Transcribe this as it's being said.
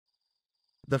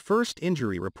The first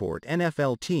injury report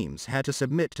NFL teams had to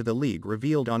submit to the league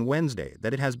revealed on Wednesday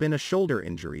that it has been a shoulder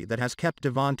injury that has kept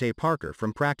Devontae Parker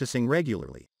from practicing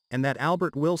regularly, and that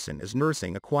Albert Wilson is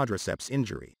nursing a quadriceps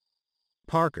injury.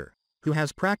 Parker, who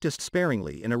has practiced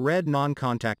sparingly in a red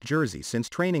non-contact jersey since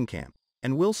training camp,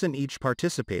 and Wilson each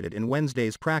participated in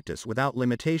Wednesday's practice without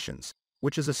limitations,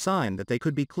 which is a sign that they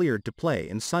could be cleared to play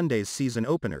in Sunday's season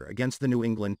opener against the New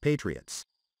England Patriots.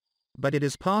 But it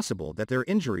is possible that their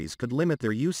injuries could limit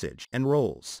their usage and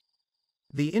roles.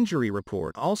 The injury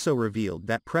report also revealed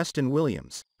that Preston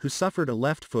Williams, who suffered a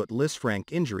left foot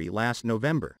Lisfranc injury last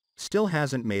November, still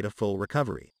hasn't made a full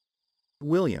recovery.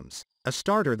 Williams, a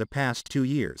starter the past 2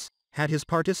 years, had his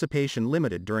participation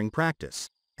limited during practice,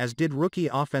 as did rookie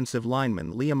offensive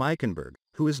lineman Liam Eichenberg,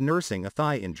 who is nursing a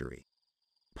thigh injury.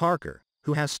 Parker,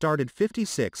 who has started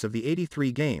 56 of the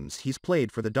 83 games he's played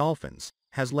for the Dolphins,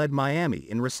 has led Miami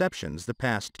in receptions the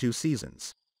past 2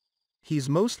 seasons. He's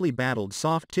mostly battled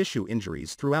soft tissue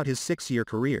injuries throughout his 6-year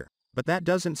career, but that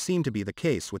doesn't seem to be the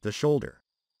case with the shoulder.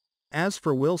 As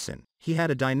for Wilson, he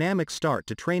had a dynamic start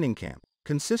to training camp,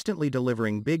 consistently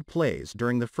delivering big plays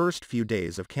during the first few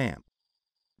days of camp.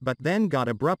 But then got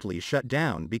abruptly shut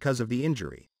down because of the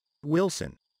injury.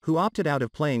 Wilson, who opted out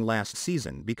of playing last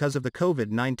season because of the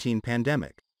COVID-19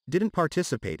 pandemic, didn't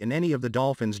participate in any of the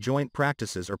Dolphins' joint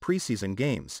practices or preseason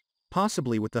games,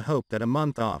 possibly with the hope that a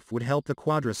month off would help the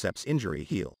quadriceps injury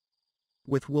heal.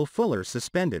 With Will Fuller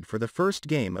suspended for the first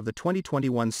game of the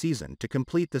 2021 season to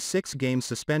complete the 6-game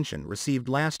suspension received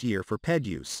last year for ped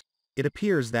use, it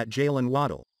appears that Jalen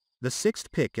Waddle, the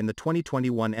 6th pick in the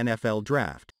 2021 NFL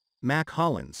Draft, Mac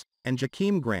Hollins, and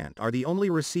Jakeem Grant are the only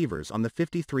receivers on the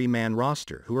 53-man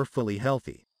roster who are fully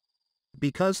healthy.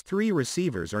 Because 3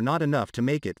 receivers are not enough to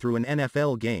make it through an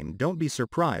NFL game, don't be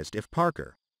surprised if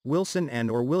Parker, Wilson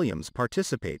and/or Williams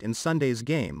participate in Sunday's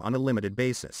game on a limited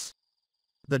basis.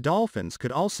 The Dolphins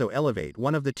could also elevate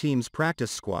one of the team's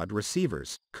practice squad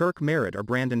receivers, Kirk Merritt or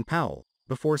Brandon Powell,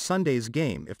 before Sunday's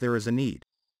game if there is a need.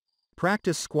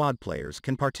 Practice squad players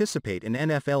can participate in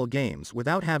NFL games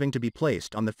without having to be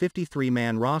placed on the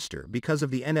 53-man roster because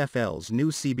of the NFL's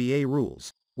new CBA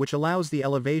rules, which allows the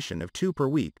elevation of 2 per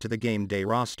week to the game day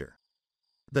roster.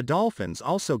 The Dolphins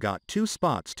also got 2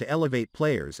 spots to elevate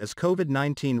players as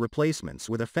COVID-19 replacements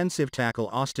with offensive tackle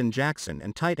Austin Jackson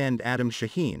and tight end Adam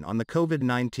Shaheen on the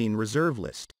COVID-19 reserve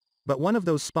list, but one of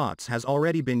those spots has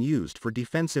already been used for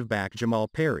defensive back Jamal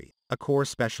Perry, a core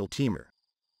special teamer.